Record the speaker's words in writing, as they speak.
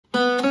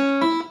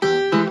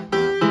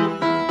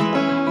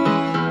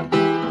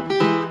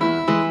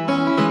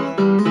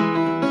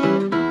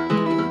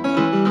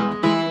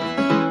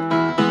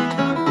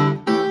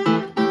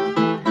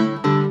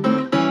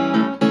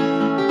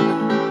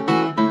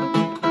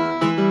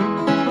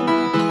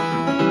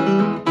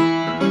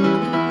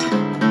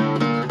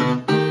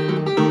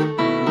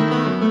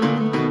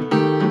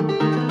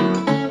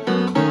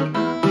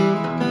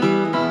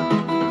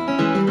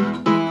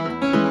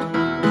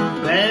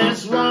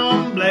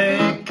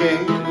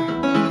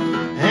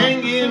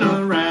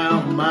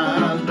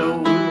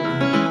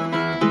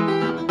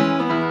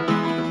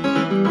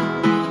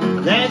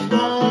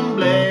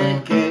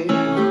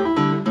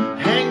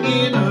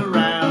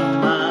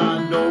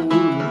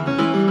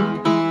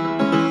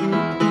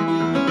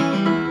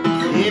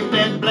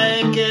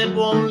black cat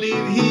won't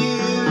leave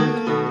here,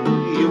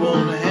 he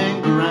won't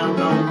hang around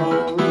no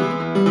more.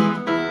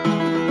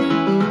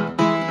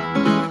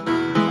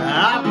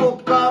 I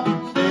woke up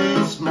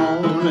this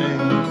morning,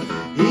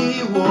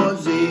 he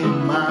was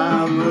in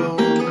my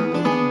room.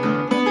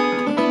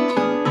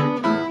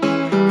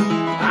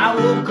 I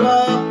woke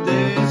up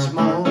this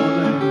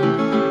morning,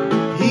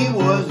 he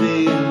was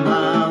in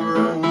my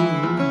room.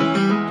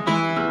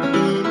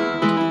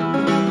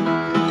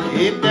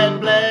 If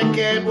that black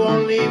cat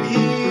won't leave here,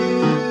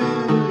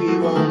 he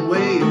won't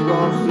wade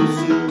across the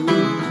sea.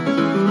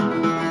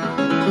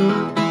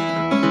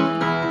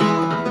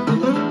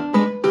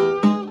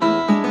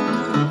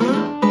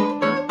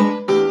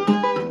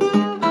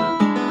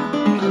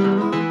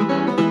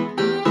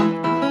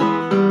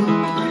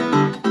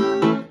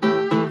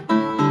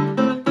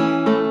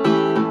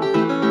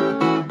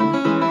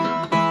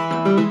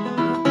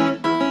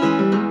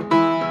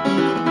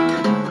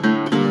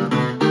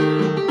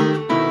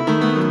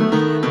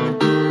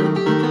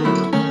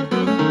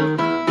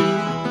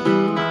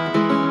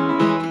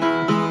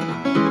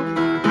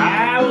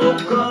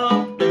 Woke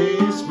up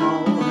this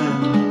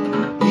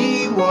morning,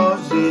 he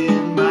was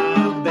in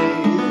my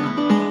bed.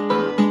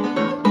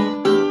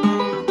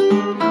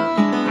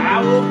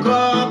 I woke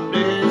up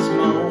this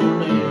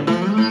morning,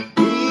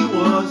 he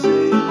was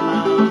in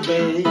my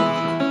bed.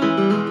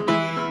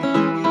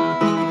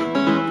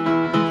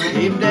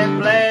 If that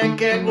black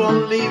cat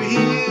won't leave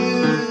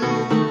here,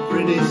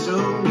 pretty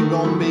soon you're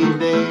gonna be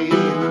dead.